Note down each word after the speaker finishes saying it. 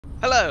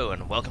Hello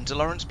and welcome to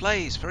Laurence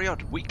Plays, very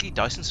odd weekly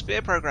Dyson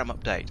Sphere program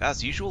update.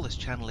 As usual, this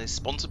channel is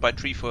sponsored by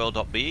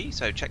trefoil.be,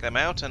 so check them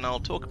out and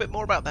I'll talk a bit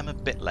more about them a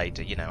bit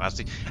later, you know,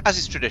 as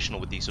is traditional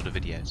with these sort of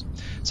videos.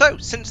 So,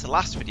 since the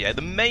last video,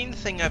 the main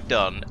thing I've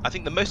done, I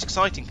think the most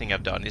exciting thing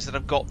I've done, is that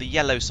I've got the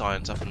yellow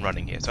science up and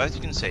running here. So as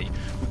you can see,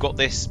 we've got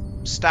this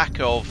stack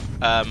of,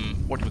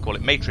 what do we call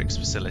it, matrix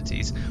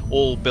facilities,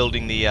 all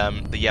building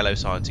the yellow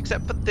science,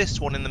 except for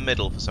this one in the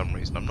middle for some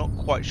reason. I'm not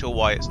quite sure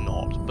why it's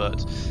not,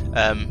 but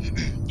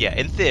yeah,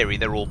 in theory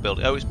they're all built.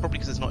 Oh, it's probably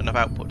because there's not enough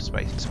output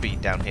space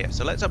speed down here.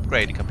 So let's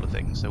upgrade a couple of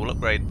things. So we'll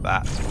upgrade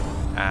that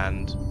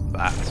and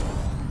that.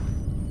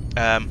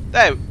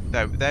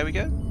 There we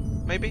go.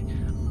 Maybe.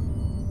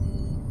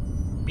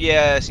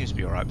 Yeah, seems to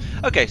be all right.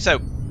 Okay,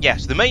 so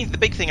yes, the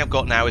big thing I've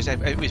got now is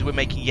we're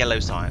making yellow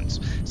science.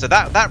 So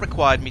that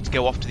required me to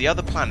go off to the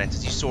other planet,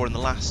 as you saw in the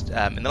last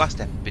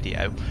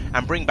video,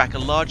 and bring back a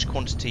large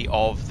quantity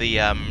of the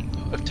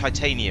of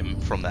titanium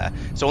from there.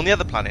 So on the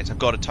other planet, I've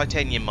got a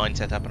titanium mine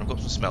set up, and I've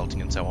got some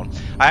smelting and so on.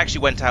 I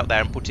actually went out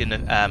there and put in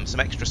some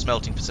extra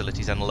smelting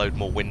facilities and a load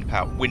more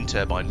wind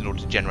turbines in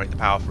order to generate the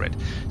power for it.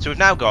 So we've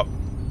now got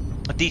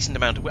a decent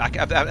amount of,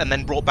 and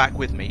then brought back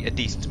with me a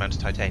decent amount of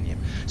titanium.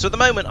 So at the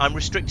moment I'm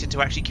restricted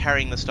to actually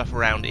carrying the stuff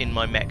around in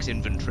my mech's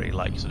inventory,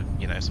 like sort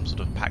of, you know, some sort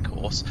of pack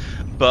horse.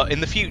 But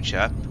in the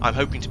future I'm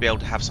hoping to be able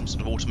to have some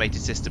sort of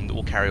automated system that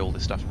will carry all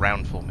this stuff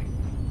around for me.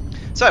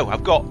 So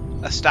I've got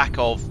a stack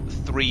of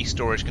 3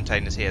 storage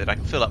containers here that I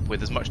can fill up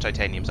with as much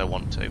titanium as I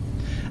want to,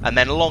 and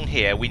then along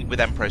here we're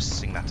then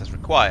processing that as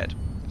required.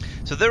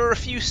 So there are a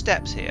few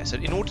steps here. So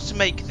in order to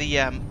make the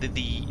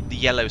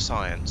yellow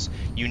science,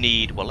 you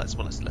need, well let's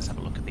have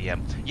a look at the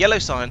yellow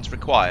science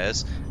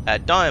requires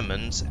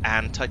diamonds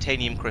and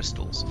titanium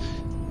crystals.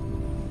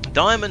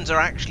 Diamonds are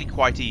actually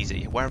quite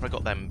easy. Where have I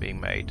got them being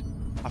made?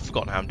 I've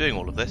forgotten how I'm doing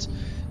all of this.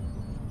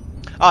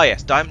 Ah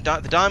yes,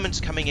 the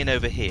diamonds coming in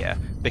over here,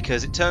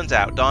 because it turns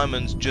out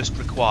diamonds just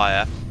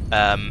require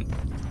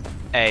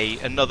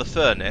another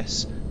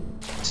furnace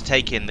to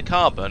take in the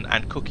carbon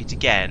and cook it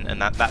again,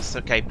 and that's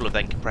capable of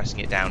then compressing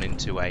it down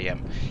into a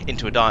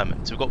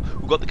diamond. So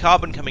we've got the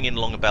carbon coming in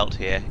along a belt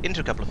here into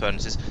a couple of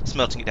furnaces,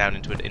 smelting it down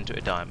into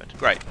a diamond.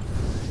 Great.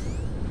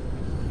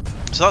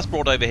 So that's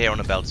brought over here on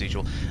a belt as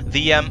usual.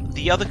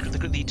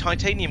 The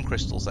titanium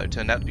crystals though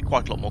turned out to be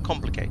quite a lot more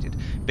complicated,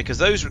 because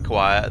those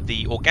require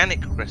the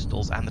organic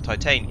crystals and the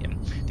titanium.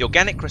 The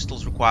organic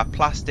crystals require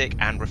plastic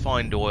and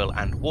refined oil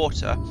and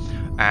water,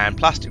 and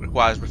plastic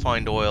requires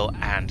refined oil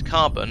and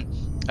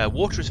carbon.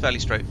 Water is fairly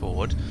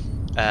straightforward,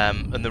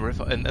 and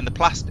the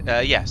plastic,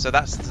 yeah. So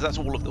that's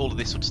all of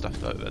this sort of stuff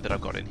that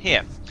I've got in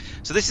here.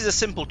 So this is a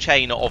simple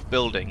chain of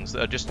buildings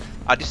that are just.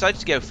 I decided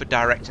to go for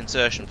direct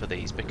insertion for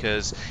these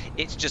because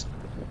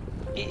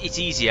it's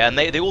easier, and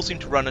they all seem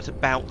to run at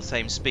about the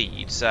same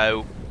speed.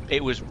 So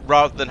it was,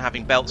 rather than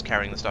having belts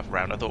carrying the stuff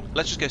around, I thought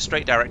let's just go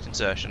straight direct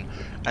insertion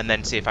and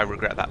then see if I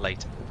regret that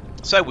later.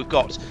 So we've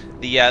got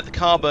the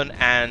carbon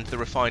and the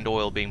refined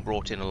oil being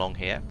brought in along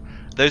here.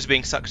 Those are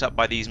being sucked up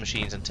by these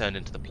machines and turned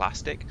into the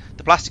plastic.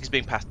 The plastic is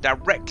being passed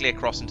directly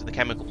across into the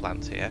chemical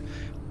plants here,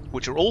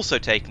 which are also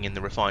taking in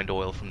the refined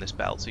oil from this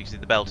belt. So you can see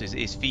the belt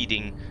is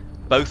feeding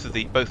both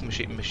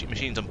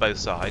machines on both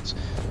sides,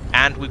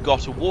 and we've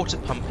got a water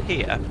pump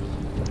here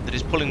that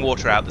is pulling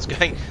water out. That's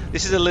going.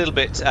 This is a little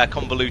bit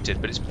convoluted,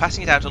 but it's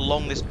passing it out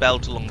along this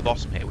belt along the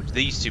bottom here, which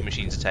these 2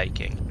 machines are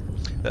taking.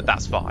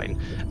 That's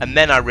fine. And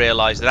then I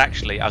realised that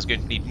actually I was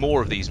going to need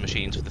more of these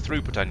machines for the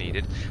throughput I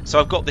needed. So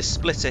I've got this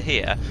splitter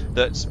here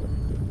that's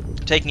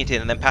taking it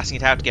in and then passing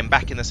it out again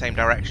back in the same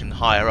direction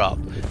higher up,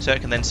 so it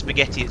can then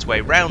spaghetti its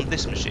way round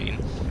this machine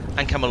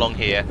and come along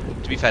here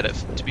to be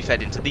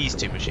fed into these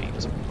 2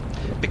 machines.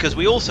 Because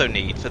we also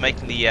need, for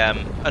making the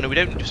oh no, we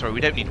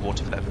don't need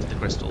water for the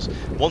crystals.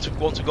 Once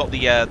we've got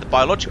the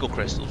biological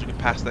crystals, we can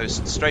pass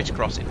those straight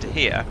across into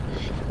here,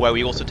 where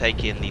we also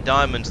take in the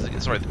diamonds, the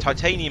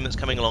titanium that's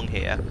coming along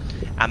here,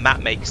 and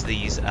that makes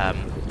these,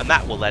 and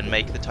that will then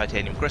make the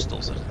titanium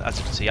crystals, as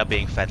you can see, are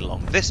being fed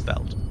along this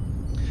belt.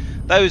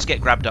 Those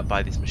get grabbed up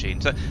by this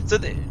machine,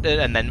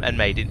 and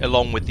made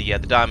along with the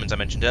diamonds I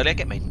mentioned earlier,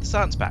 get made into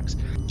science packs.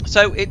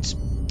 So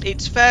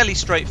it's fairly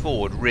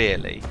straightforward,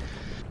 really.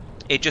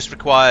 It just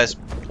requires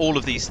all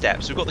of these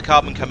steps. We've got the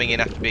carbon coming in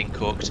after being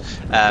cooked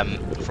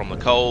from the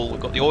coal. We've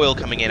got the oil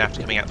coming in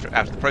after coming out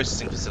of the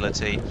processing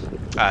facility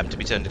to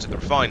be turned into the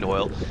refined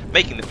oil,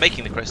 making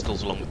the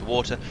crystals along with the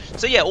water.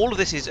 So yeah, all of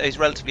this is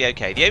relatively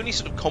okay. The only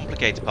sort of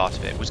complicated part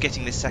of it was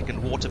getting this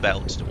second water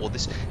belt, or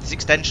this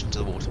extension to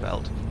the water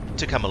belt,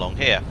 to come along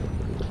here.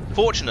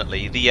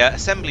 Fortunately, the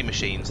assembly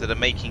machines that are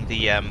making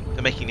the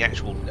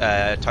actual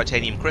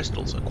titanium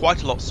crystals are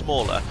quite a lot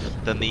smaller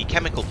than the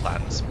chemical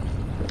plants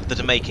that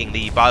are making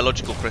the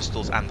biological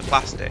crystals and the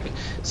plastic.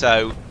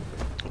 So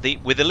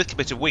with a little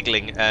bit of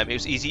wiggling, it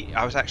was easy.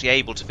 I was actually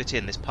able to fit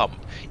in this pump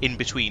in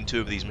between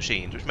 2 of these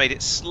machines, which made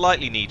it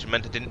slightly neat and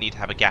meant I didn't need to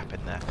have a gap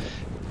in there.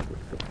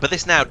 But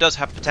this now does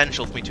have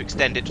potential for me to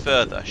extend it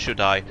further should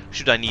I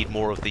need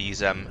more of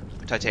these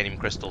titanium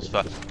crystals,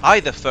 for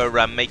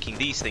either making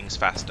these things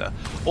faster,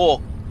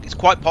 or it's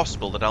quite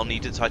possible that I'll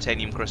need the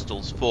titanium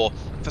crystals for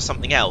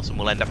something else, and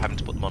we'll end up having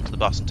to put them onto the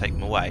bus and take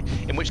them away,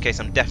 in which case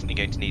I'm definitely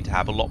going to need to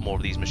have a lot more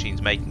of these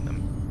machines making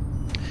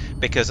them,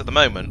 because at the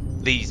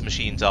moment these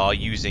machines are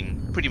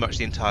using pretty much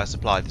the entire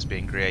supply that's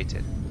being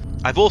created.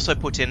 I've also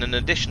put in an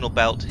additional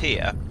belt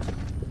here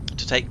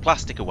to take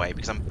plastic away,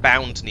 because I'm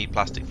bound to need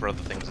plastic for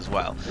other things as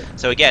well.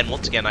 So again,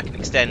 once again, I can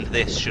extend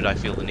this should I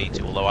feel the need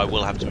to, although I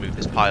will have to move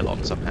this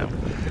pylon somehow.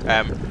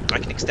 I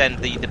can extend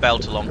the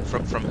belt along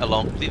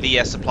along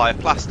the supply of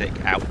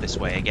plastic out this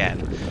way again,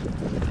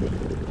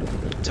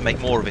 to make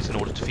more of it in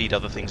order to feed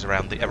other things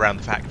around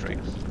the factory.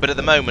 But at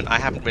the moment I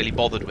haven't really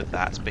bothered with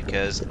that,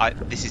 because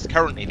this is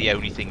currently the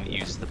only thing that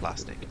uses the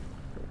plastic.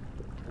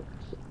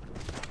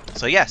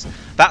 So yes,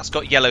 that's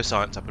got yellow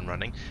science up and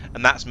running,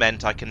 and that's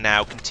meant I can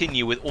now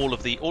continue with all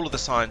of the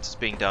science that's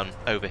being done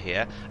over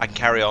here. I can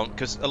carry on,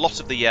 because a lot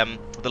of the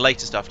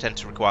later stuff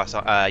tends to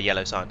require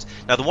yellow science.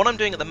 Now the one I'm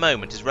doing at the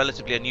moment is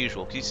relatively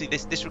unusual, because you see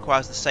this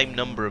requires the same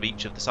number of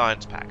each of the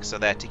science packs, so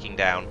they're ticking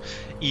down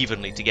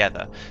evenly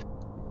together.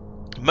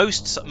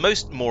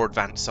 Most more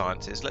advanced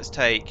sciences, let's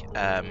take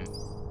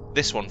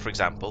this one for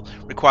example,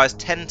 requires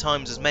 10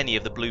 times as many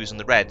of the blues and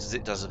the reds as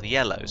it does of the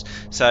yellows.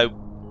 So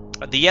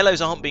the yellows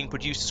aren't being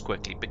produced as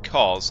quickly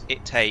because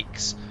it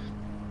takes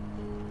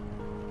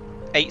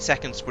 8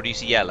 seconds to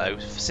produce a yellow,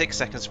 6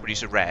 seconds to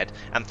produce a red,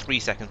 and 3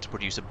 seconds to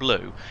produce a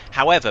blue.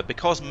 However,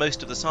 because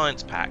most of the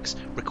science packs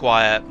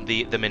require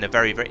them in a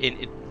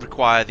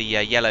require the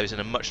yellows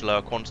in a much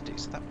lower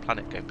quantities. That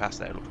planet going past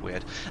there looked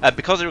weird.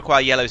 Because they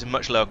require yellows in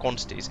much lower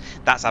quantities,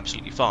 that's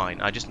absolutely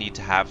fine. I just need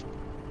to have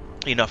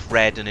enough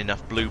red and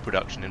enough blue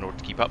production in order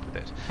to keep up with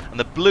it. And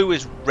the blue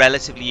is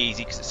relatively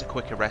easy because it's a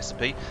quicker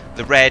recipe.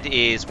 The red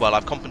is, well,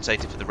 I've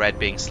compensated for the red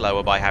being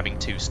slower by having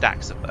 2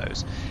 stacks of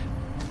those.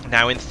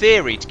 Now in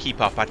theory, to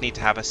keep up I'd need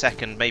to have a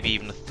second, maybe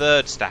even a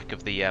third stack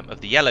of the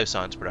yellow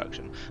science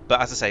production, but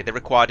as I say, they're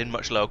required in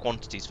much lower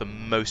quantities for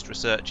most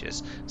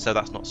researchers, so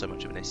that's not so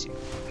much of an issue.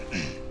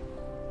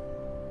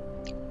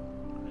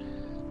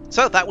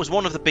 So that was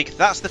one of the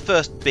that's the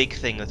first big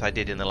thing that I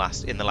did in the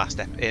last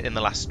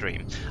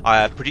stream.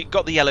 I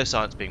got the yellow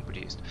science being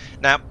produced.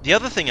 Now the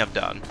other thing I've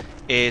done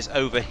is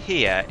over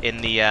here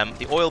in the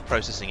oil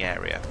processing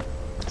area.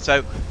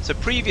 So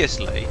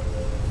previously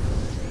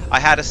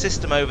I had a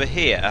system over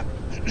here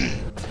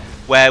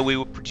where we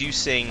were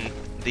producing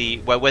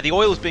where the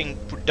oil was being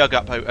dug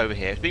up over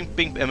here.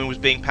 It was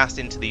being passed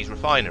into these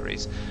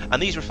refineries,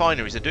 and these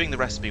refineries are doing the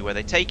recipe where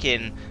they take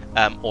in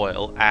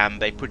oil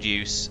and they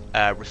produce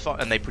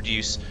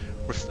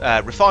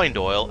refined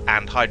oil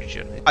and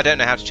hydrogen. I don't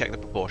know how to check the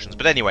proportions,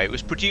 but anyway, it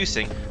was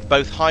producing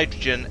both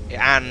hydrogen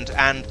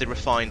and the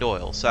refined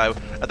oil. So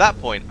at that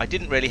point, I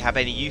didn't really have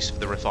any use for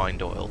the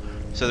refined oil.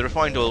 So the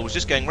refined oil was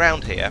just going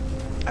round here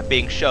and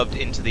being shoved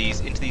into these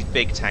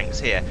big tanks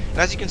here. And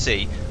as you can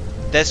see,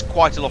 there's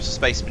quite a lot of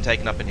space been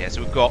taken up in here.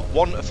 So we've got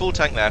a full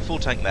tank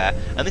there,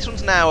 and this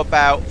one's now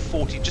about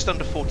just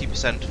under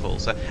 40% full,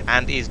 so,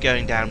 and is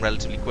going down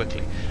relatively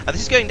quickly. And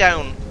this is going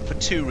down for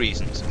 2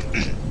 reasons.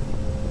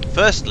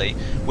 Firstly,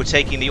 we're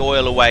taking the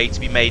oil away to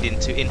be made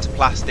into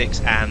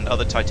plastics and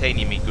other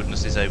titanium-y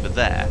goodnesses over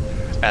there,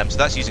 so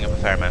that's using up a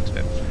fair amount of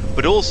it.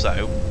 But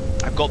also,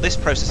 I've got this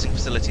processing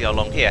facility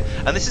along here,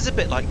 and this is a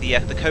bit like the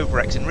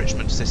Covarex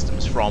enrichment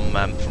systems from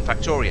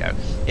Factorio,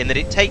 in that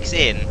it takes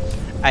in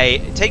a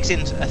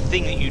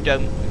thing that you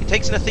don't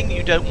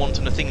want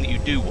and a thing that you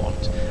do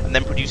want, and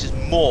then produces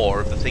more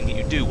of the thing that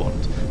you do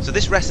want. So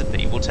this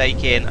recipe will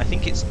take in, I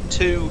think it's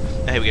 2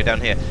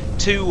 hydrogens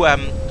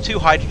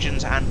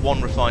and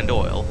 1 refined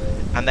oil,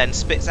 and then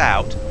spits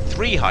out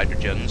 3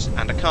 hydrogens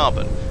and a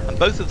carbon, and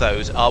both of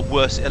those are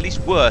were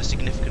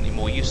significantly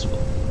more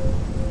useful.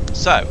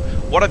 So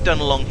what I've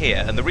done along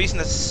here, and the reason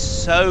there's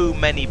so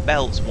many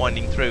belts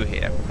winding through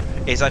here,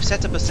 is I've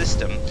set up a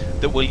system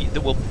that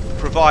will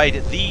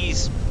provide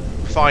these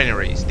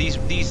refineries,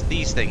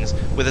 these things,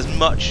 with as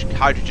much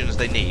hydrogen as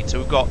they need. So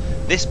we've got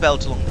this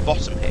belt along the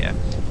bottom here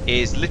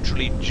is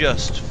literally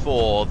just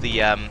for the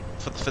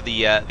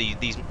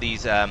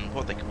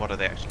what are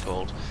they actually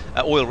called?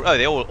 Oil. Oh,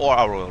 they all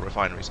are oil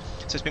refineries.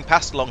 So it's been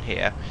passed along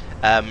here.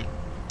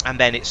 And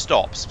then it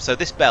stops. So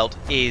this belt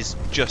is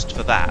just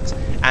for that,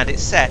 and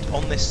it's set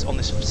on this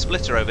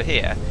splitter over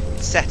here.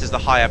 It's set as the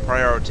higher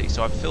priority.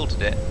 So I've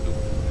filtered it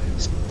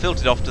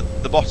off to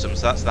the bottom.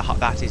 So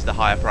that is the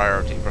higher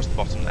priority across the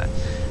bottom there.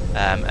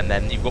 And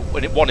then you've got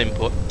 1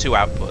 input, 2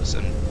 outputs,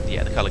 and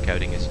yeah, the color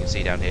coding, as you can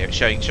see down here, it's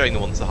showing the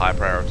ones the higher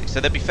priority. So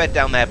they'll be fed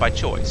down there by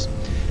choice.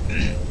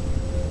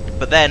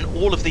 But then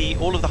all of the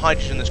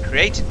hydrogen that's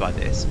created by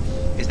this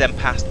is then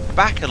passed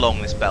back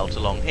along this belt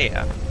along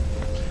here,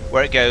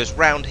 where it goes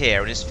round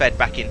here and is fed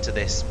back into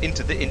the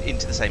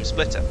same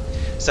splitter.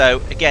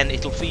 So again,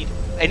 it'll feed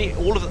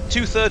all of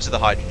 2/3 of the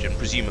hydrogen,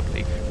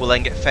 presumably, will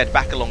then get fed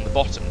back along the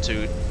bottom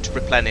to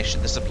replenish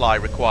the supply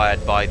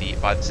required by the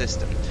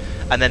system,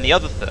 and then the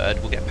other third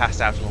will get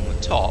passed out along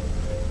the top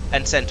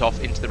and sent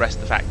off into the rest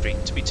of the factory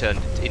to be turned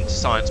into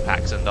science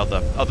packs and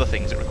other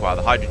things that require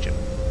the hydrogen.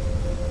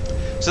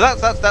 So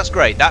that's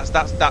great.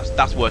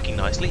 That's working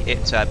nicely.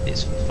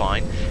 It's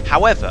fine.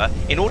 However,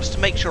 in order to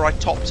make sure I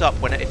topped up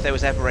if there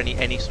was ever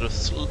any sort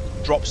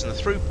of drops in the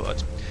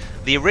throughput,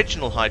 the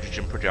original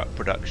hydrogen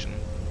production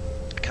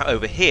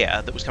over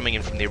here that was coming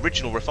in from the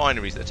original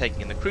refineries that are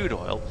taking in the crude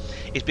oil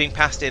is being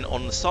passed in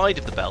on the side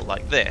of the belt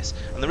like this.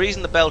 And the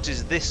reason the belt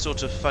is this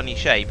sort of funny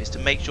shape is to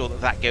make sure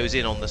that that goes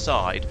in on the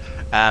side,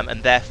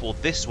 and therefore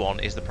this one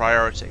is the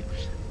priority.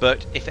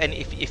 But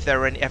if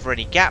there are ever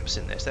any gaps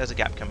in this, there's a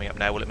gap coming up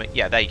now. Will it make?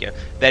 Yeah, there you go.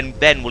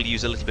 Then we'll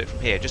use a little bit from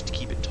here just to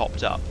keep it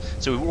topped up.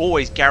 So we're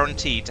always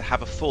guaranteed to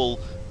have a full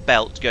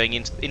belt going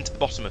into the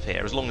bottom of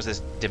here as long as there's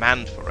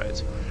demand for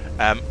it.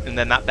 And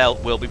then that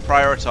belt will be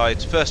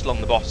prioritised first along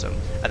the bottom,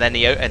 and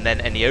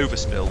then any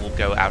overspill will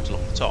go out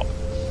along the top.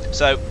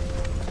 So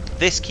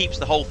this keeps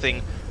the whole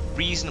thing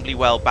reasonably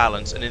well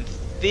balanced, and in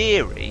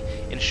theory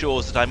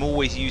ensures that I'm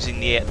always using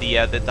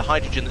the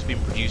hydrogen that's been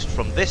produced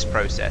from this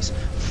process,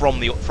 from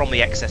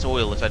the excess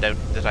oil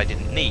that I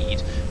didn't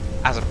need,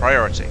 as a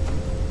priority.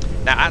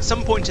 Now, at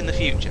some point in the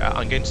future,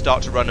 I'm going to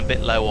start to run a bit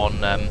low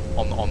on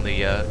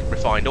the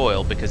refined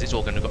oil, because it's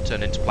all going to get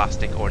turned into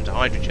plastic or into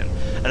hydrogen.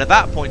 And at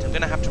that point, I'm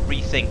going to have to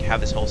rethink how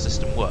this whole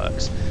system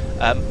works.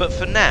 But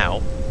for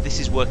now, this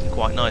is working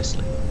quite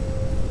nicely.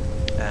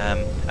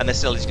 And there's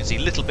still, as you can see,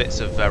 little bits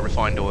of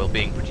refined oil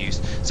being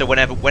produced. So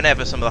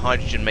whenever some of the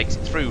hydrogen makes it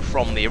through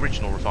from the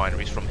original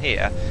refineries from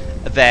here,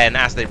 then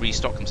as they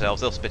restock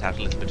themselves, they'll spit out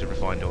a little bit of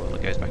refined oil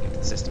that goes back into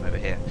the system over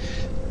here.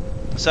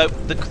 So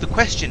the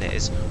question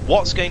is,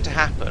 what's going to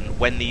happen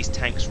when these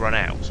tanks run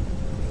out?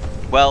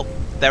 Well,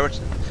 there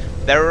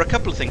are a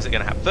couple of things that are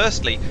going to happen.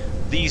 Firstly,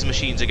 these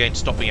machines are going to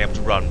stop being able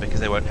to run because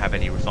they won't have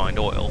any refined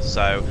oil.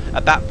 So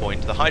at that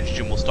point, the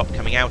hydrogen will stop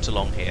coming out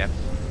along here,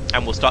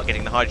 and we'll start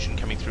getting the hydrogen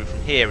coming through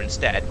from here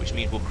instead, which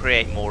means we'll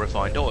create more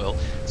refined oil.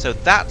 So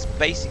that's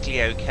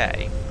basically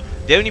okay.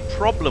 The only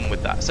problem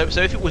with that, so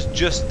if it was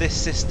just this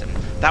system,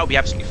 that would be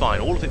absolutely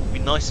fine. All of it would be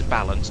nice and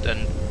balanced,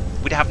 and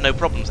we'd have no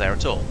problems there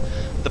at all.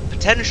 The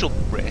potential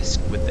risk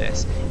with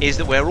this is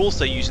that we're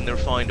also using the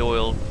refined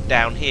oil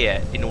down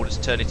here in order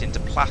to turn it into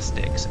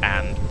plastics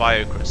and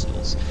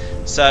biocrystals.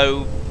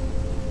 So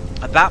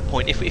at that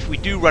point, if we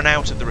do run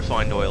out of the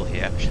refined oil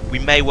here, we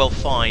may well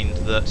find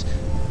that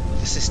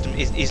the system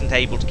isn't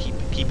able to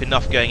keep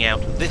enough going out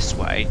this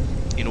way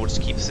in order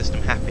to keep the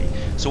system happy.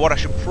 So what I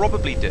should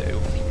probably do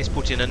is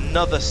put in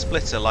another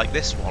splitter like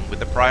this one with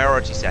the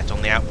priority set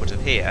on the output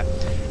of here,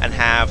 and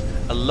have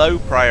a low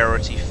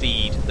priority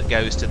feed that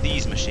goes to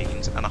these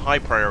machines and a high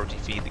priority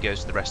feed that goes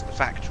to the rest of the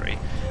factory,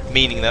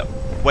 meaning that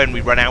when we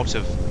run out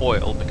of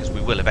oil, because we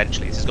will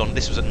eventually,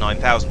 this was at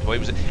 9,000 before,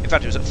 in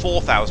fact it was at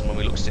 4,000 when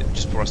we looked at it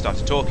just before I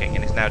started talking,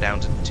 and it's now down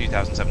to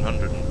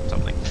 2,700 and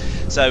something.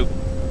 So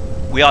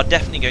we are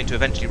definitely going to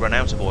eventually run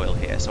out of oil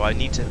here, so I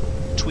need to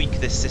tweak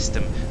this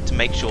system to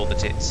make sure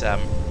that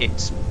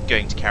it's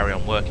going to carry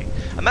on working.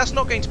 And that's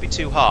not going to be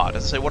too hard.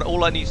 As I say,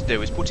 all I need to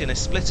do is put in a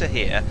splitter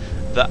here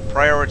that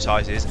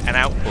prioritises an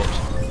output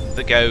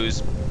that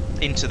goes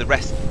into the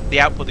rest, the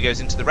output that goes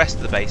into the rest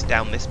of the base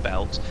down this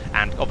belt,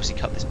 and obviously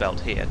cut this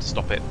belt here to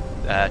stop it,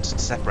 to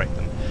separate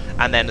them.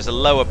 And then as a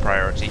lower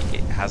priority,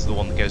 it has the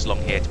one that goes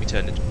along here to be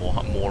turned into more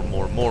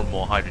and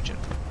more hydrogen.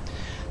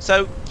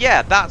 So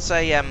yeah, that's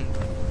a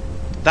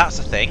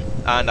thing,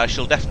 and I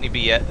shall definitely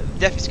be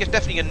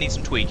definitely going to need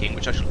some tweaking,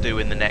 which I shall do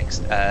in the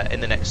next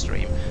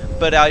stream.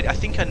 But I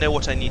think I know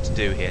what I need to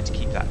do here to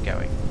keep that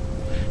going.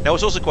 Now,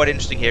 what's also quite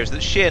interesting here is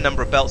the sheer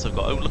number of belts I've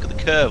got. Oh, look at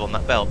the curve on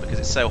that belt, because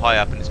it's so high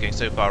up and it's going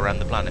so far around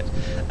the planet.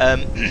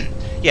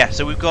 Yeah,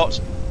 so we've got,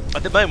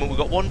 at the moment, we've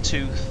got 1,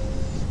 2,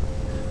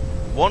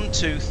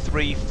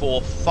 3,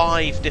 4,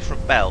 5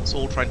 different belts,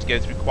 all trying to go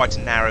through quite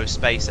a narrow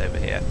space over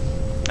here.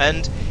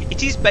 And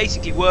it is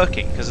basically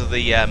working because of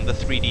the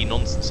 3D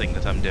nonsense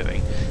that I'm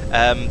doing.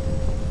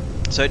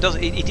 So it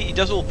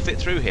does all fit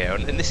through here,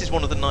 and this is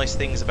one of the nice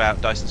things about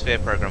Dyson Sphere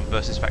Program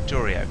versus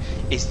Factorio,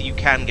 is that you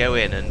can go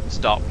in and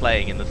start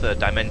playing in the third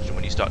dimension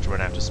when you start to run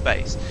out of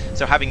space.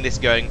 So having this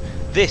going,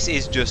 this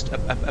is just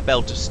a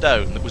belt of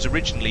stone that was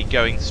originally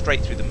going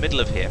straight through the middle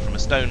of here from a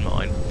stone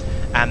mine,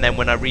 and then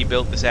when I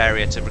rebuilt this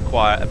area to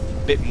require a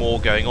bit more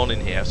going on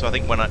in here, so I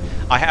think when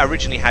I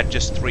originally had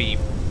just 3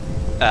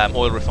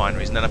 oil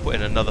refineries, and then I put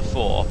in another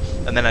 4,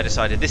 and then I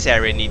decided this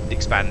area needed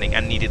expanding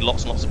and needed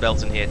lots and lots of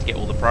belts in here to get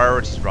all the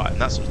priorities right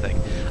and that sort of thing.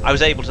 I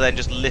was able to then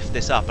just lift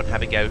this up and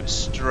have it go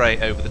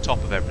straight over the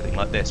top of everything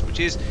like this, which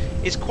is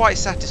quite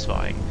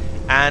satisfying.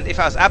 And if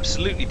I was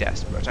absolutely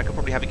desperate, I could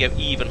probably have it go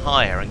even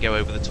higher and go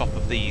over the top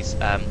of these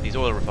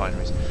oil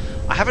refineries.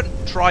 I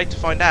haven't tried to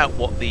find out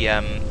what the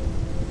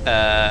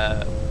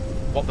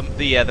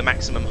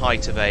maximum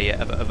height of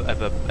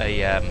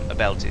a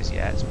belt is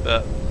yet,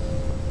 but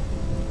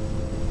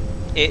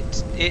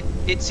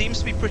it seems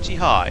to be pretty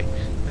high.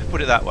 Put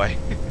it that way.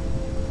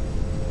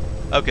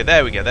 Okay,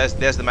 there we go. There's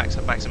the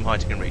maximum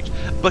height I can reach,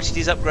 but it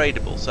is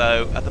upgradable.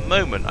 So at the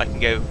moment I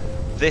can go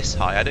this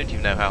high. I don't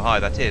even know how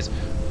high that is.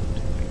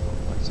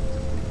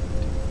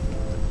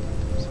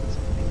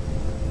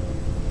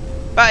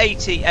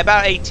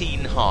 About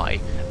 18 high.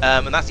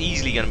 and that's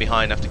easily going to be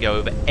high enough to go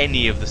over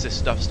any of the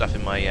stuff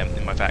in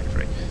my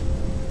factory.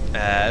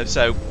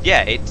 So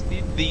yeah,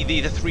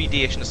 the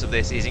 3D-ishness of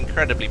this is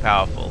incredibly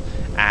powerful,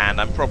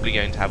 and I'm probably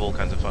going to have all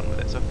kinds of fun with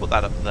it. So I've put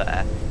that up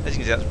there. As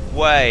you can see, that's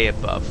way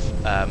above.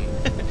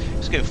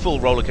 Just going full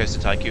roller coaster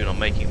tycoon on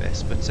making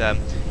this, but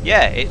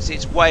yeah,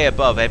 it's way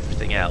above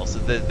everything else.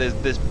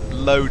 There's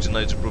loads and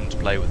loads of room to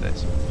play with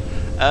this.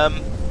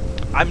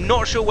 I'm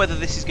not sure whether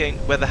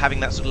whether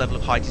having that sort of level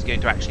of height is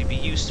going to actually be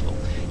useful.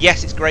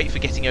 Yes, it's great for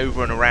getting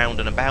over and around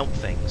and about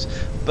things,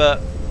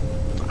 but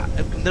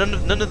none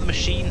of the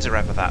machines are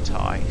ever that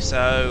high,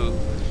 so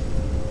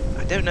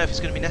I don't know if it's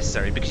going to be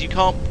necessary, because you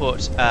can't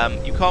put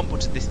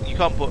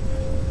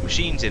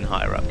machines in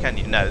higher up, can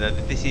you? No,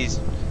 this is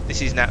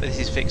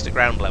fixed at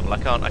ground level. I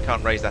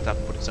can't raise that up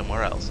and put it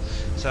somewhere else.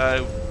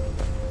 So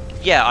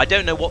yeah, I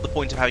don't know what the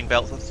point of having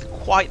belts that's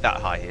quite that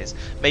high is.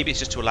 Maybe it's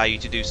just to allow you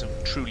to do some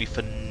truly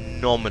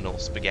phenomenal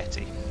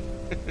spaghetti.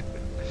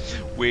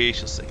 We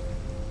shall see.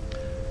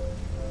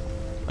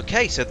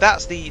 Okay, so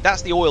that's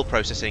the oil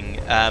processing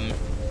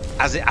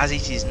as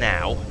it is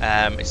now.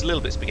 It's a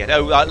little bit spaghetti.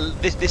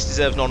 This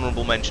deserves an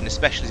honourable mention,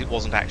 especially as it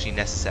wasn't actually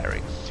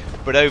necessary.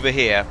 But over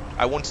here,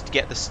 I wanted to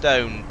get the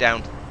stone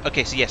down.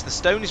 Okay, so yes, the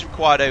stone is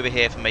required over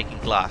here for making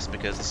glass,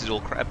 because this is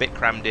all a bit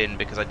crammed in,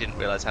 because I didn't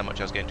realise how much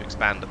I was going to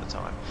expand at the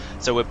time.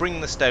 So we're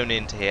bringing the stone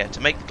into here to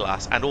make the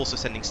glass, and also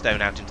sending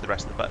stone out into the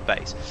rest of the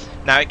base.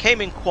 Now, it came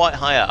in quite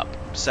high up,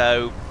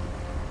 so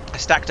I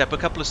stacked up a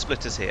couple of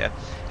splitters here,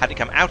 had it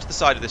come out of the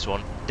side of this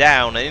one,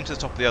 down and into the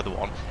top of the other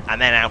one,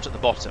 and then out at the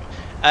bottom.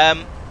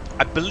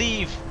 I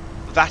believe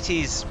that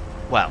is,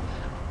 well,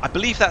 I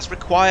believe that's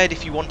required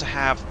if you want to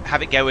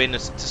have it go in to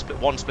split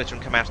one splitter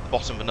and come out at the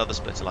bottom of another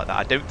splitter like that.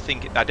 I don't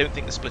think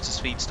the splitters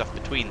feed stuff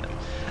between them.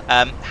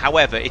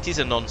 However, it is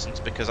a nonsense,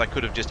 because I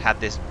could have just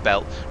had this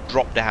belt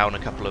drop down a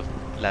couple of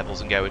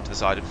levels and go into the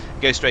side,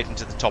 go straight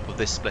into the top of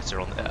this splitter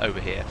over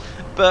here.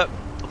 But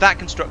that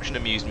construction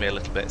amused me a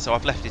little bit, so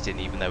I've left it in,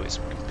 even though it's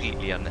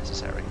completely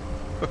unnecessary.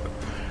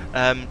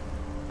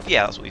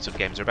 Yeah, that's what these sort of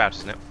games are about,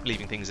 isn't it?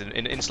 Leaving things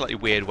in slightly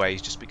weird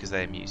ways just because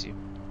they amuse you.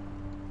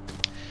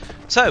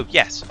 So,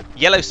 yes,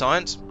 yellow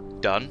science,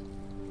 done.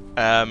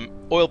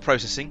 Oil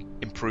processing,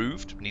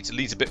 improved.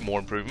 Needs a bit more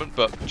improvement,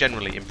 but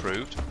generally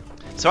improved.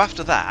 So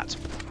after that,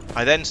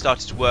 I then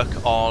started to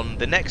work on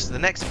the next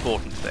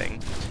important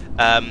thing.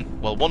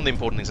 Well, one of the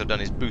important things I've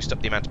done is boost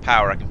up the amount of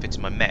power I can fit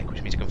in my mech,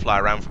 which means I can fly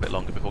around for a bit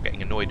longer before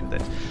getting annoyed with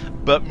it.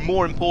 But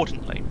more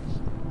importantly,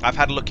 I've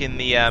had a look in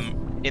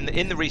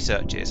the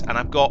researches, and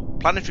I've got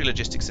planetary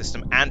logistics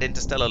system and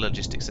interstellar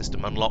logistics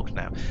system unlocked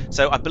now.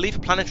 So I believe a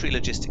planetary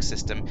logistics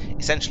system,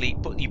 essentially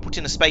you put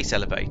in a space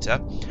elevator,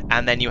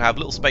 and then you have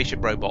little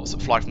spaceship robots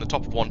that fly from the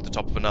top of one to the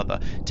top of another,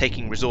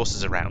 taking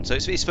resources around. So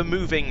it's for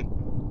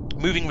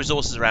moving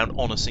resources around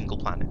on a single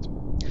planet.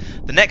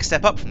 The next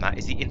step up from that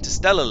is the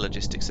interstellar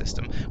logistics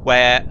system,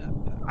 where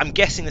I'm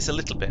guessing this a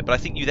little bit, but I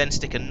think you then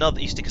stick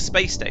a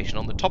space station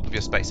on the top of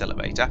your space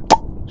elevator.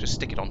 Just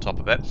stick it on top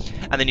of it,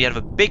 and then you have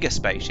a bigger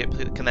spaceship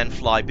that can then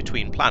fly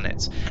between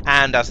planets,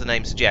 and as the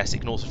name suggests, it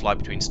can also fly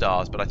between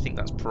stars, but I think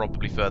that's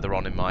probably further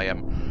on in my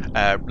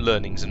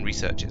learnings and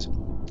researches.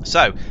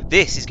 So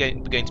this is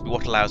going to be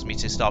what allows me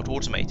to start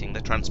automating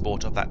the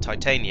transport of that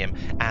titanium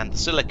and the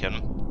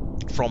silicon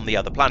from the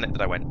other planet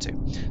that I went to.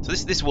 So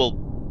this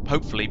will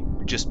hopefully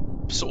just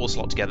sort of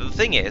slot together. The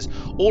thing is,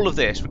 all of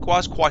this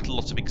requires quite a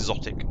lot of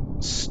exotic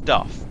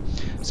stuff.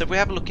 So if we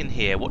have a look in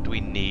here, what do we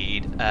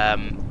need?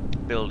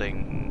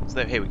 Building.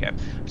 So here we go.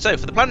 So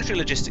for the planetary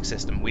logistics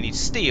system, we need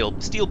steel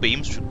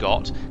beams, which we've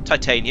got,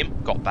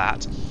 titanium, got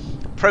that,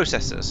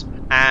 processors,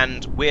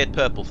 and weird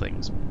purple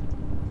things.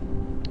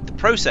 The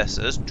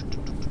processors,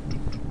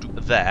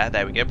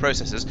 there we go,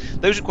 processors,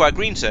 those require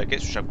green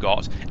circuits, which I've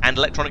got, and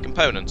electronic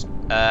components,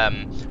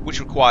 which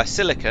require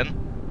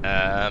silicon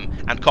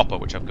and copper,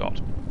 which I've got.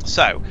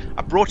 So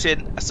I brought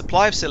in a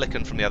supply of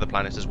silicon from the other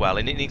planet as well,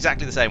 in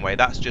exactly the same way.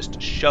 That's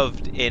just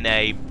shoved in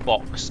a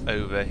box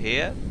over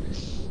here.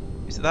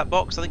 Is it that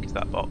box? I think it's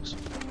that box.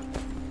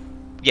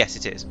 Yes,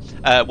 it is.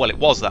 Well, it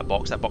was that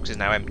box. That box is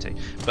now empty.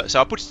 But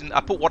so I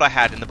put what I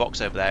had in the box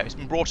over there. It's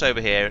been brought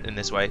over here in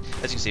this way.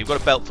 As you can see, we've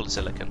got a belt full of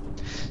silicon.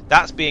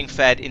 That's being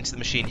fed into the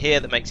machine here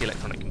that makes the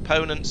electronic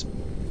components.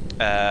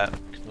 There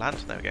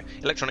we go.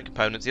 Electronic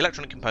components. The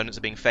electronic components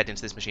are being fed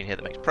into this machine here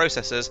that makes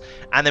processors,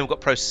 and then we've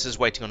got processors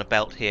waiting on a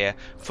belt here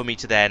for me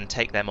to then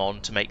take them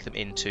on to make them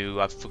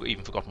into. I've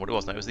even forgotten what it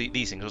was now. It was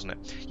these things, wasn't it?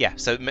 Yeah.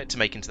 So to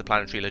make into the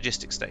planetary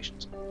logistics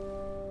stations.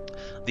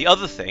 The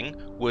other thing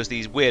was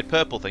these weird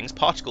purple things,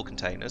 particle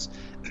containers.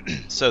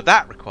 So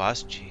that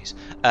requires,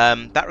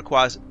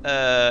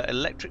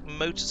 electric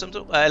motor, some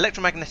sort,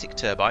 electromagnetic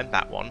turbine,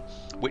 that one,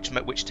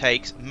 which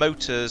takes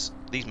motors,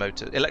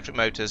 electric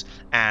motors,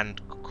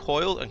 and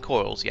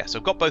coils. Yeah, so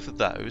I've got both of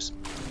those.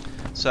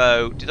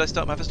 So have I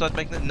started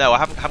making them? No, I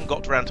haven't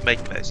got around to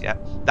making those yet.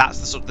 That's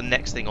the sort of the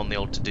next thing on the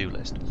old to-do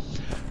list.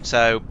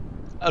 So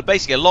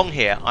basically, along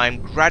here,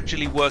 I'm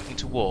gradually working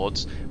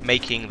towards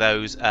making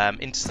those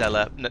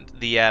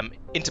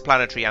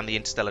interplanetary and the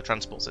interstellar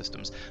transport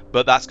systems,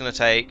 but that's going to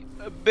take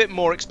a bit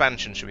more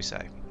expansion, should we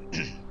say.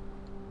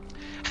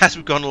 as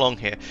we've gone along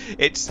here,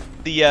 it's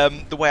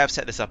the way I've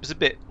set this up is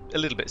a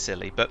little bit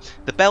silly, but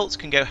the belts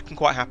can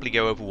quite happily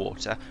go over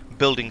water.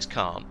 Buildings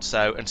can't,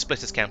 and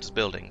splitters count as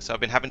buildings. So I've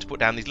been having to put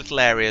down these little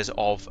areas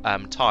of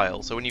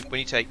tile. So when you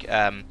take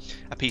a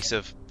piece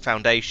of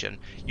foundation,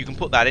 you can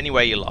put that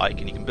anywhere you like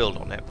and you can build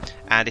on it.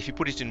 And if you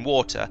put it in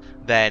water,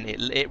 then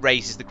it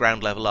raises the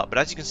ground level up. But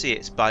as you can see,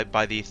 it's by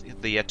the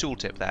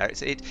tooltip there.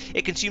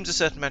 It consumes a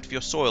certain amount of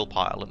your soil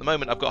pile. At the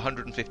moment, I've got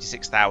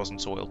 156,000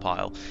 soil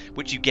pile,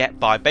 which you get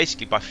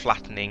basically by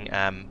flattening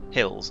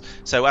hills.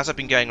 So as I've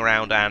been going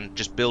around and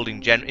just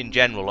building in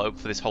general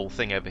for this whole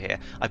thing over here,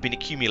 I've been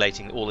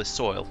accumulating all this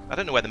soil. I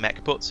don't know where the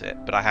mech puts it,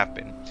 but I have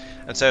been.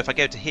 And so if I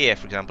go to here,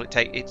 for example, it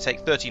takes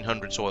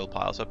 1,300 soil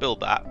piles. So I build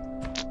that,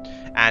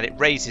 and it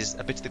raises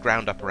a bit of the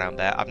ground up around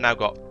there. I've now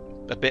got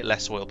a bit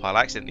less soil pile.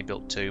 I accidentally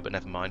built 2, but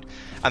never mind.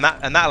 And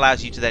that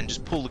allows you to then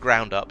just pull the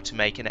ground up to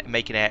make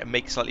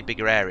slightly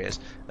bigger areas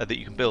that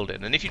you can build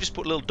in. And if you just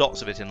put little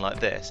dots of it in like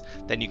this,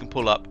 then you can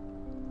pull up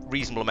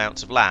reasonable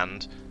amounts of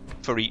land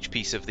for each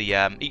piece of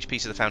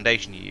the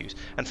foundation you use.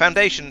 And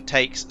foundation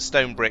takes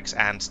stone bricks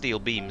and steel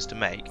beams to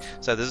make,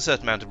 so there's a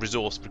certain amount of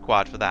resource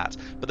required for that.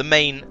 But the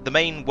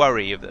main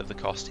worry of the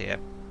cost here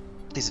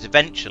is that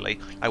eventually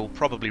I will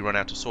probably run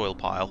out of soil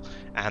pile,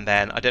 and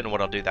then I don't know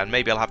what I'll do then.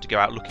 Maybe I'll have to go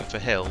out looking for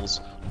hills,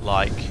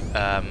 like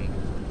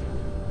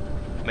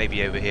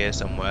maybe over here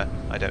somewhere.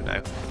 I don't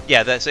know.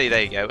 Yeah,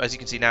 there you go. As you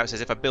can see now, it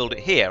says if I build it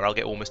here, I'll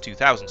get almost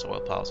 2,000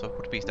 soil piles. So if I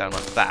put a piece down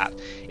like that,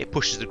 it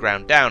pushes the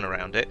ground down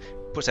around it,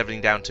 puts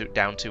everything down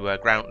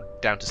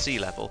to sea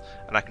level,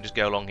 and I can just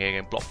go along here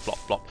and blop, blop,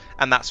 blop,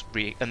 and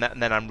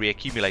then I'm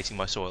reaccumulating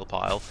my soil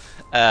pile.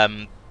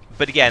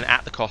 But again,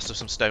 at the cost of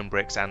some stone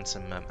bricks and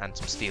some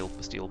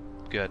steel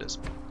girders.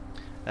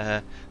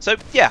 So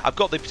yeah, I've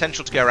got the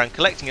potential to go around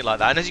collecting it like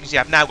that, and as you can see,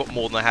 I've now got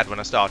more than I had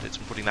when I started,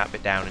 so I'm putting that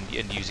bit down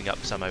and using up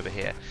some over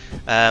here.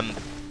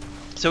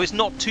 So it's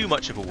not too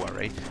much of a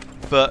worry,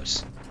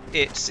 but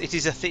it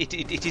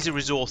is a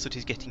resource that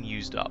is getting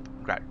used up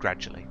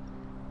gradually,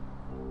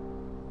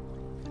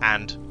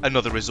 and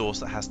another resource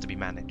that has to be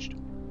managed.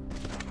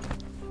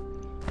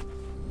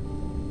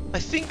 I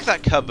think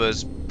that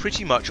covers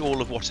pretty much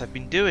all of what I've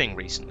been doing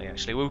recently,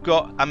 actually.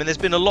 There's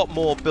been a lot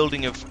more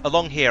building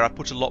along here. I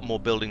put a lot more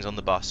buildings on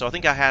the bus. So I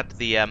think I had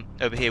the,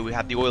 over here we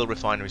had the oil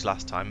refineries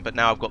last time, but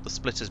now I've got the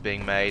splitters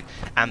being made,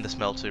 and the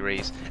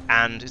smelteries,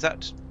 and is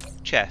that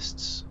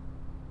chests?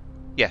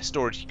 Yeah,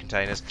 storage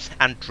containers,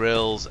 and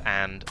drills,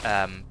 and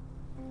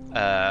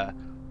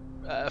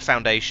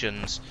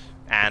foundations,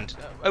 and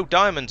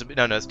diamonds.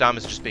 No, it's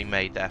diamonds are just being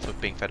made there for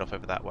being fed off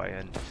over that way,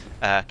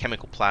 and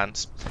chemical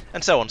plants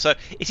and so on. So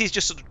it is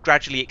just sort of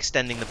gradually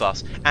extending the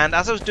bus. And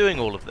as I was doing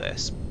all of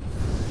this,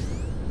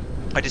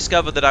 I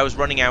discovered that I was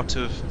running out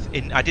of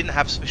I didn't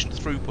have sufficient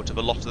throughput of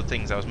a lot of the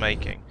things I was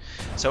making.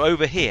 So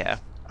over here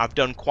I've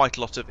done quite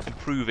a lot of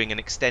improving and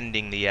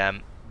extending the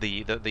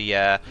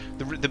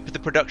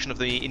production of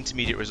the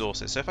intermediate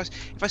resources. So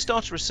if I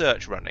start a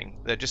research running,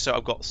 just so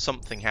I've got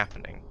something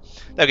happening.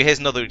 Okay, here's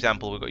another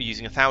example. We've got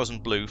using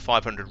 1,000 blue,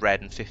 500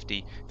 red, and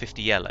 50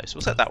 yellow. So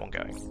we'll set that one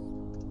going.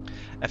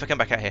 If I come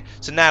back out here,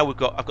 so now I've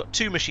got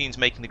 2 machines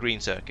making the green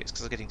circuits,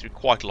 because I'm getting through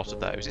quite a lot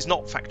of those. It's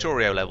not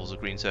Factorio levels of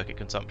green circuit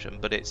consumption,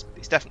 but it's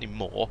definitely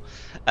more.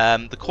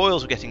 The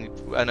coils I was getting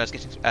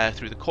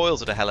through the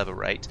coils at a hell of a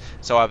rate,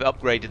 so I've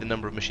upgraded the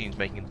number of machines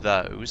making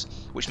those,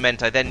 which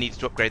meant I then needed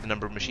to upgrade the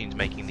number of machines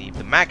making the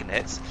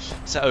magnets.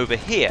 So over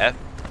here,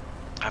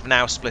 I've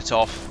now split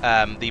off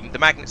the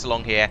magnets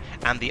along here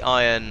and the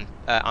iron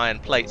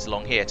plates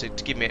along here to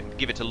give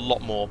it a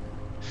lot more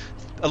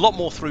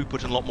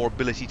throughput and a lot more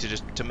ability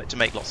to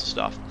make lots of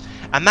stuff.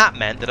 And that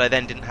meant that I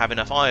then didn't have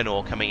enough iron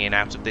ore coming in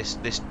out of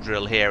this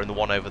drill here and the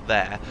one over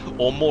there,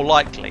 or more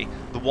likely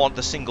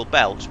the single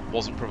belt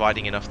wasn't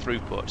providing enough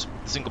throughput.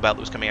 The single belt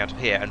that was coming out of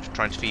here and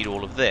trying to feed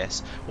all of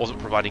this wasn't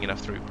providing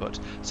enough throughput.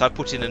 So I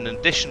put in an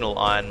additional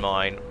iron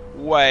mine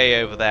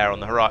way over there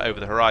on over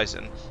the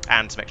horizon,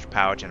 and some extra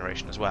power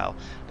generation as well.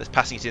 That's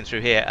passing it in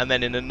through here, and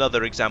then in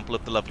another example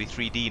of the lovely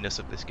 3D-ness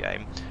of this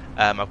game,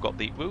 I've got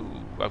the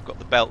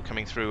belt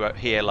coming through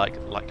here like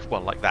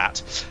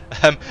that,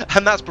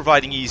 and that's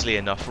providing easily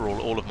enough for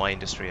all of my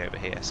industry over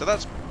here. So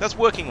that's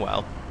working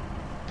well.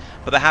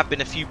 But there have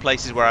been a few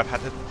places where I've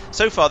had to,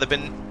 so far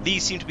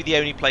these seem to be the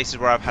only places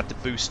where I've had to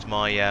boost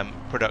my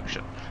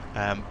production.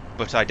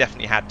 But I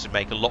definitely had to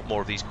make a lot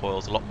more of these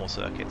coils, a lot more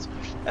circuits.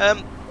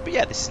 But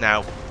yeah, it's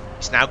now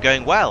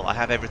going well. I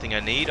have everything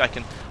I need. I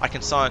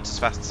can science as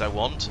fast as I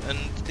want, and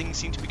things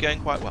seem to be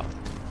going quite well.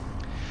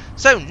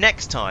 So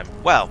next time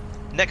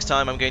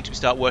I'm going to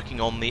start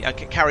working on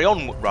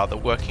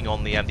working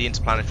on the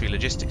interplanetary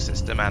logistics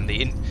system and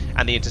the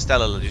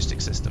interstellar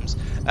logistics systems.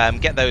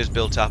 Get those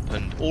built up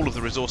and all of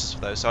the resources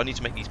for those. So I need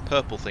to make these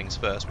purple things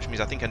first, which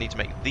means I think I need to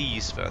make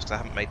these first, because I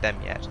haven't made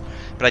them yet.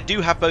 But I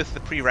do have both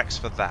the prereqs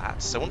for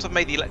that. So once I've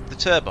made the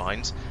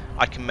turbines,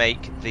 I can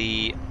make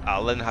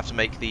I'll then have to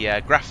make the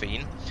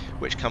graphene,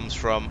 which comes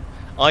from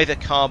either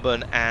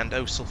carbon and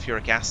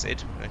sulfuric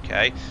acid,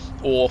 okay,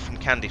 or from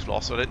candy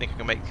floss. So I don't think I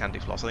can make candy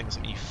floss. I think that's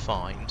something you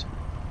find.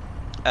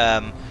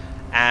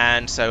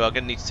 And so I'm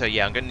going to need to. So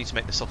yeah, I'm going to need to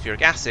make the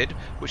sulfuric acid,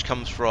 which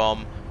comes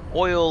from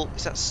oil.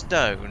 Is that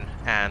stone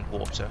and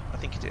water? I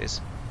think it is.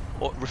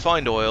 Or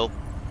refined oil,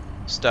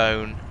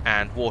 stone,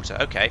 and water.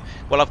 Okay.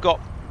 Well, I've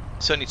got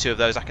certainly 2 of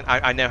those.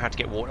 I know how to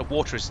get water.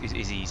 Water is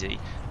easy.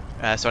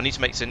 So I need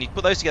to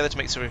put those together to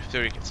make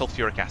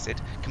sulfuric acid.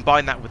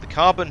 Combine that with the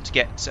carbon to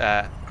get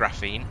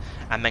graphene,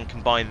 and then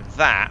combine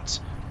that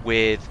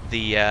with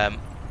the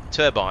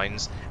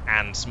turbines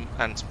and some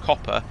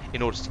copper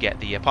in order to get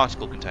the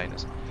particle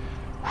containers.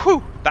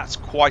 Whew, that's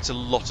quite a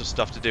lot of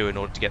stuff to do in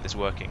order to get this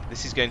working.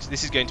 This is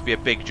going to be a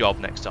big job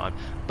next time,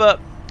 but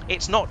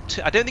it's not.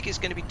 I don't think it's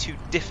going to be too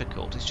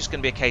difficult. It's just going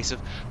to be a case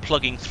of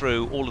plugging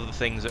through all of the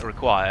things that are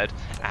required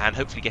and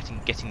hopefully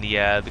getting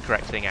the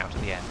correct thing out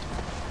in the end.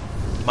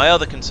 My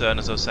other concern,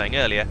 as I was saying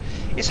earlier,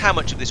 is how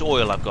much of this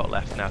oil I've got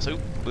left now. So,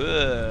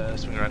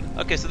 swing around.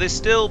 Okay, so there's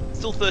still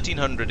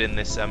 1,300 in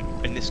this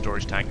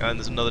storage tank, and then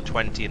there's another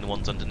 20 in the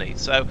ones underneath.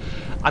 So,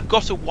 I've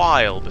got a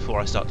while before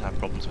I start to have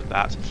problems with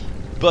that.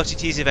 But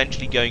it is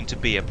eventually going to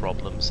be a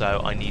problem,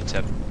 so I need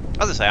to,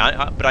 as I say,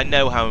 but I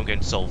know how I'm going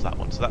to solve that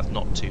one, so that's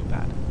not too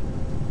bad.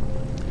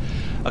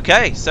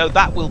 Okay, so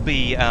that will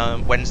be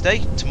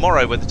Wednesday.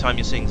 Tomorrow, by the time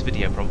you're seeing this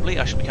video probably,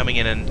 I shall be coming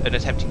in and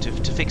attempting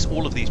to fix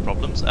all of these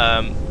problems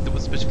that were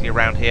specifically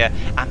around here,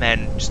 and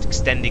then just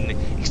extending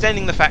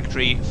the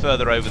factory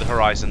further over the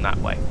horizon that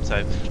way.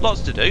 So,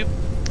 lots to do.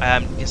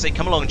 So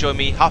come along and join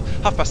me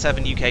half-past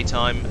 7 UK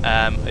time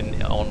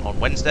on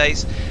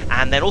Wednesdays,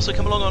 and then also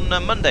come along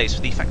on Mondays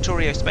for the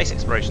Factorio Space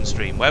Exploration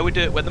stream, where at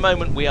the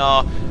moment we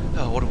are.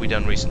 Oh, what have we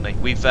done recently?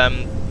 We've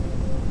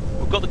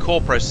got the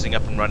core processing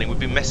up and running. We've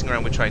been messing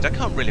around with trains. I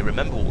can't really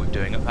remember what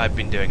I've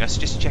been doing. I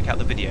suggest you check out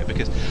the video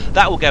because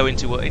that will go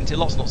into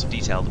lots and lots of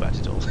detail about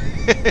it all.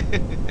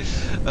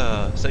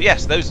 So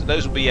yes,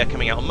 those will be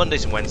coming out on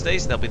Mondays and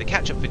Wednesdays. There'll be the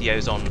catch-up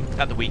videos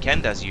at the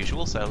weekend as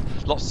usual. So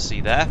lots to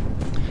see there.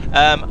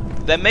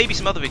 There may be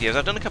some other videos.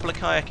 I've done a couple of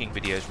kayaking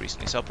videos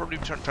recently, so I'll probably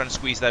be trying to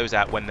squeeze those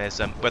out when there's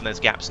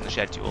gaps in the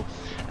schedule.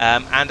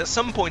 And at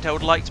some point, I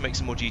would like to make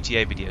some more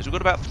GTA videos. We've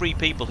got about 3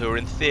 people who are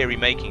in theory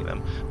making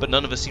them, but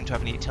none of us seem to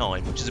have any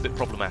time, which is a bit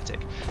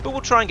problematic. But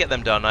we'll try and get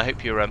them done. I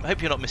hope you're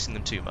not missing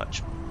them too much.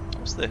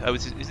 What's the? Oh,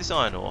 is this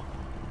iron ore?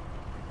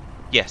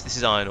 Yes, this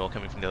is iron ore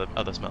coming from the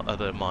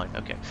other mine.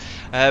 Okay.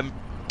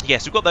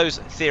 Yes, we've got those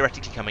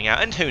theoretically coming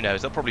out, and who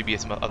knows, there'll probably be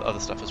some other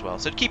stuff as well.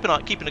 So keeping a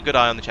good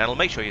eye on the channel,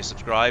 make sure you're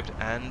subscribed,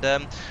 and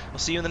I'll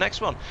see you in the next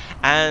one.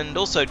 And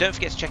also, don't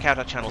forget to check out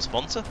our channel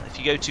sponsor. If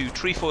you go to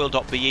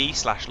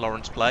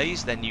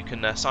trefoil.be/LaurencePlays, then you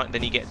can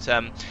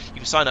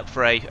sign up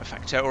for a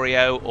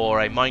Factorio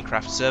or a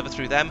Minecraft server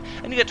through them,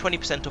 and you get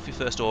 20% off your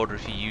first order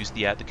if you use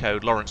the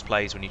code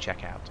LaurencePlays when you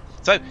check out.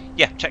 So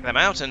yeah, check them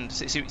out and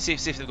see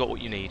if they've got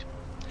what you need.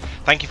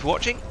 Thank you for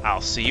watching.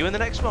 I'll see you in the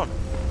next one.